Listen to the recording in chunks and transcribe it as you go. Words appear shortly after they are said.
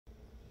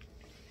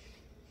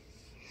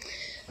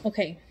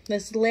Okay,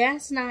 this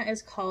last knot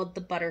is called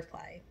the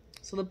butterfly.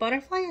 So the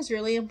butterfly is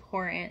really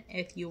important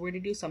if you were to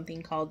do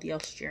something called the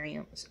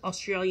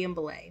Australian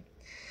belay.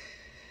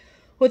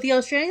 What the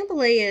Australian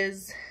belay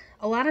is,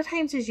 a lot of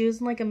times is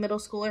used in like a middle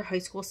school or high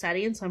school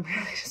setting, so I'm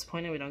really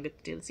disappointed we don't get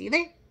to do this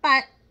either.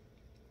 But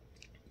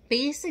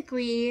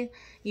basically,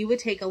 you would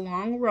take a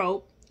long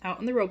rope out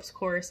in the ropes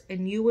course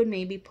and you would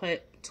maybe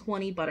put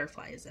 20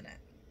 butterflies in it.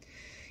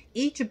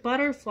 Each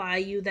butterfly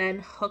you then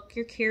hook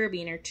your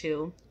carabiner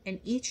to, and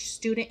each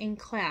student in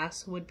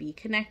class would be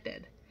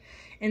connected.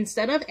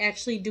 Instead of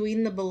actually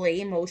doing the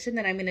belay motion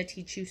that I'm going to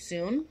teach you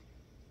soon,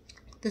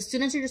 the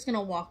students are just going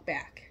to walk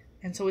back.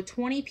 And so with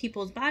 20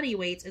 people's body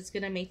weights, it's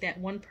going to make that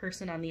one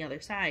person on the other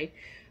side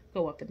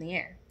go up in the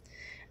air.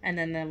 And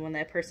then when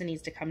that person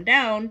needs to come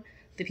down,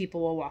 the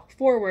people will walk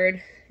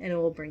forward and it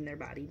will bring their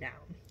body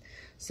down.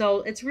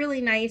 So it's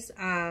really nice,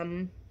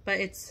 but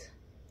it's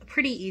a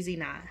pretty easy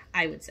knot,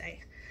 I would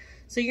say.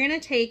 So you're going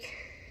to take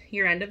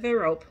your end of the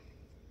rope.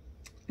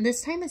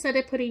 This time, instead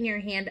of putting your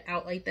hand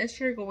out like this,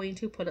 you're going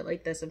to put it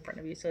like this in front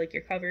of you. So like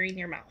you're covering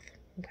your mouth,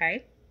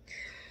 okay?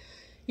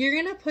 You're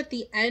going to put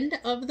the end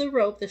of the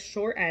rope, the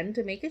short end,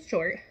 to make it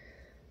short,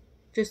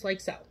 just like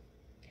so.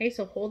 Okay,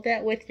 so hold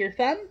that with your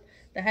thumb.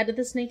 The head of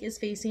the snake is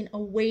facing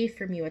away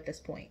from you at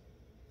this point,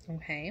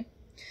 okay?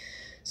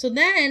 So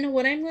then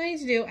what I'm going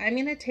to do, I'm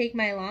going to take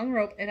my long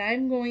rope and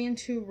I'm going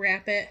to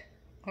wrap it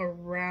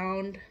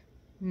around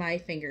my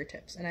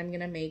fingertips, and I'm going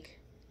to make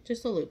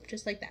just a loop,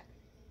 just like that,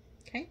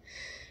 okay?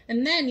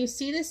 And then you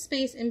see this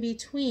space in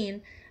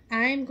between,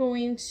 I'm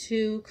going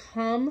to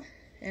come,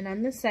 and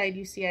on this side,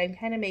 you see I'm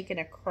kind of making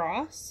a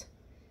cross.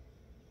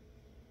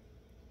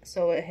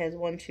 So it has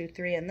 1, 2,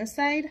 3 on this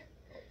side,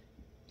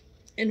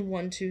 and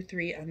 1, 2,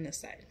 3 on this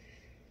side.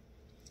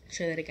 I'll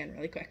show that again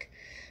really quick.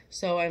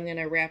 So I'm going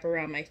to wrap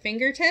around my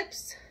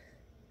fingertips,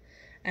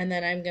 and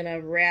then I'm going to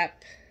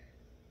wrap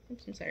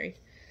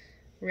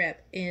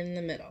in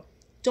the middle.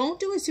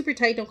 Don't do it super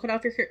tight. Don't cut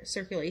off your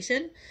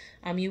circulation.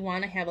 You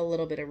want to have a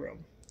little bit of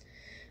room.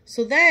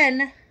 So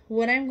then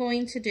what I'm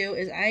going to do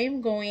is I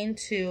am going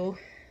to,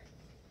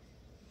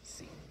 let's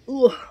see.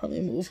 Ooh, let me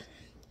move.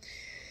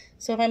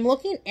 So if I'm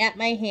looking at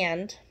my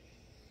hand,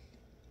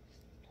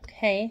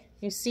 okay,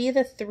 you see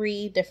the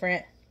 3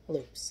 different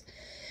loops.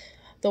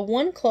 The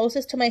one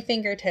closest to my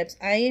fingertips,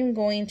 I am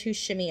going to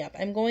shimmy up.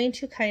 I'm going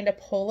to kind of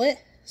pull it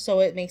so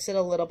it makes it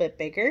a little bit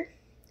bigger.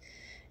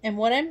 And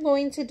what I'm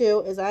going to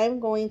do is I'm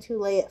going to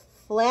lay it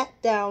flat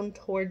down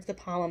towards the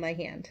palm of my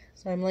hand.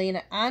 So I'm laying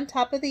it on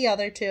top of the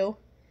other 2.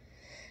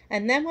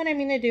 And then what I'm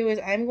going to do is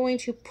I'm going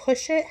to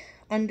push it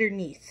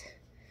underneath.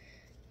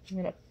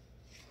 I'm going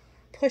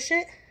to push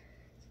it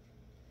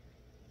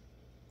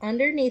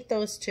underneath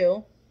those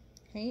 2.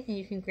 Okay, and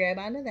you can grab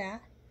onto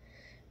that.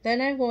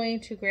 Then I'm going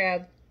to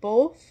grab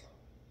both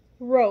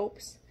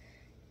ropes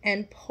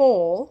and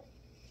pull.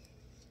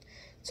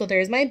 So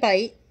there's my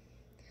bite.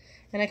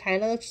 And it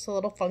kind of looks just a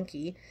little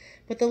funky.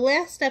 But the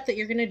last step that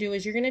you're going to do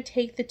is you're going to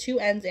take the 2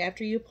 ends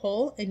after you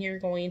pull and you're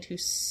going to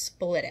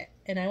split it.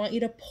 And I want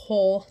you to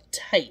pull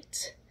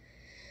tight.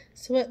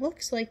 So it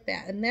looks like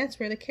that. And that's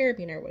where the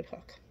carabiner would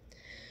hook.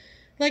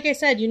 Like I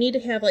said, you need to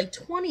have like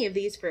 20 of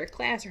these for a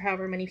class or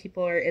however many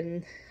people are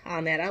in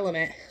on that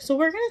element. So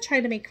we're going to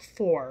try to make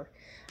 4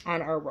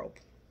 on our rope.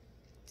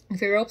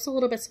 If your rope's a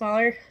little bit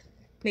smaller,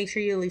 make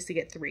sure you at least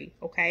get 3,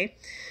 okay?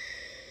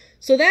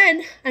 So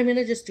then I'm going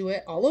to just do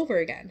it all over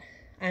again.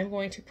 I'm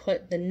going to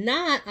put the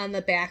knot on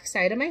the back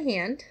side of my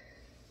hand.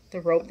 The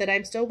rope that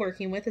I'm still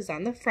working with is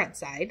on the front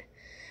side.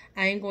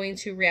 I'm going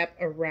to wrap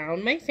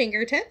around my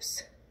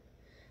fingertips.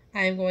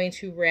 I'm going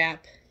to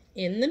wrap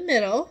in the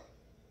middle.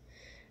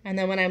 And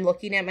then when I'm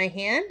looking at my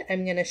hand,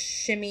 I'm going to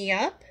shimmy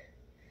up,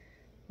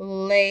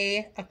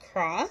 lay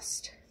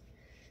across,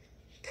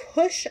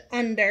 push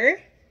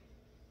under,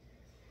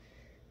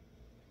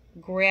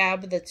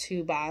 grab the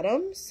 2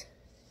 bottoms,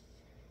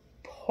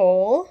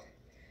 pull,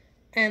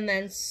 and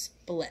then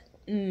split.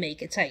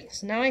 Make it tight.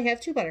 So now I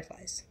have 2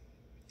 butterflies.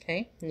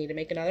 Okay, I need to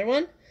make another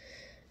one.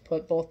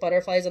 Put both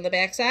butterflies on the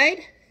back side.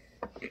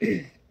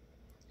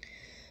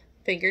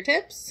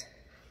 Fingertips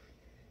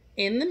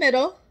in the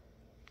middle.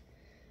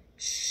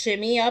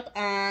 Shimmy up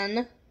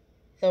on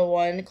the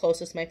one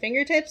closest to my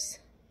fingertips.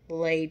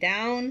 Lay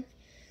down.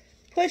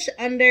 Push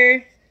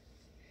under.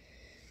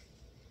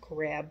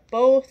 Grab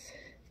both.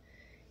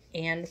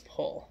 And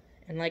pull.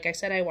 And like I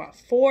said, I want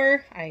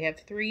 4. I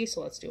have 3,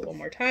 so let's do it one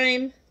more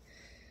time.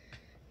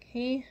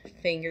 Okay,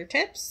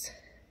 fingertips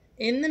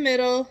in the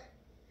middle,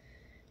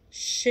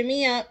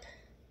 shimmy up,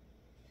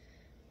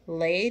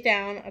 lay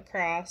down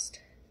across,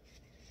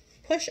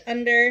 push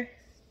under,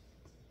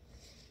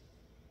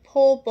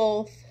 pull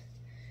both,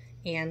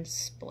 and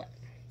split.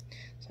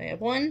 So I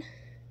have 1,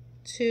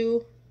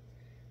 2,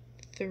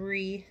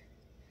 3,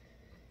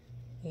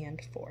 and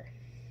 4.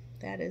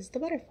 That is the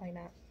butterfly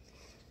knot.